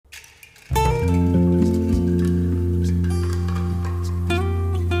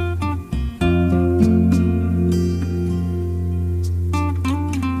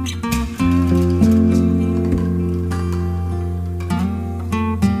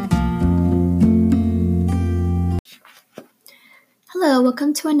Hello,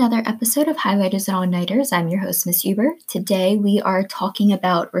 welcome to another episode of Highlighters and All-Nighters. I'm your host, Miss Huber. Today we are talking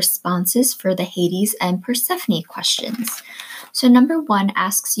about responses for the Hades and Persephone questions. So number 1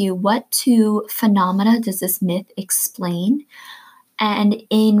 asks you, what two phenomena does this myth explain? And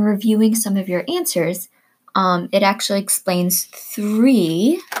in reviewing some of your answers, it actually explains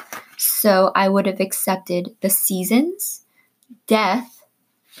 3. So I would have accepted the seasons, death,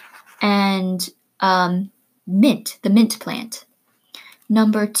 and mint, the mint plant.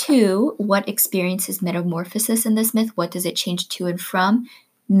 Number 2, what experiences metamorphosis in this myth? What does it change to and from?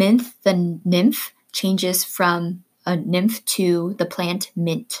 Minth, the nymph, changes from a nymph to the plant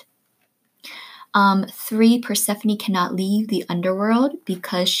mint. 3, Persephone cannot leave the underworld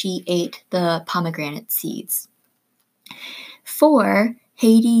because she ate the pomegranate seeds. 4,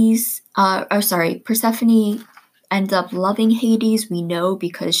 Persephone ends up loving Hades. We know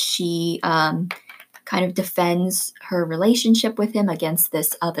because she kind of defends her relationship with him against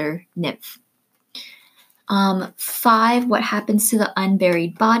this other nymph. 5, what happens to the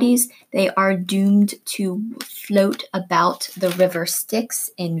unburied bodies? They are doomed to float about the river Styx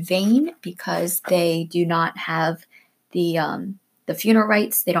in vain because they do not have the funeral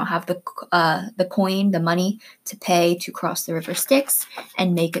rites. They don't have the coin, the money to pay to cross the river Styx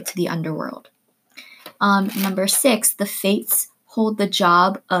and make it to the underworld. Number 6, the Fates hold the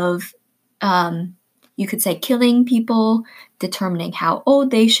job of you could say killing people, determining how old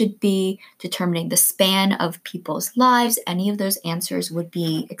they should be, determining the span of people's lives. Any of those answers would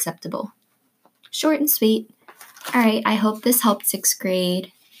be acceptable. Short and sweet. All right, I hope this helped 6th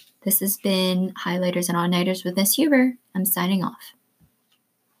grade. This has been Highlighters and All-Nighters with Miss Huber. I'm signing off.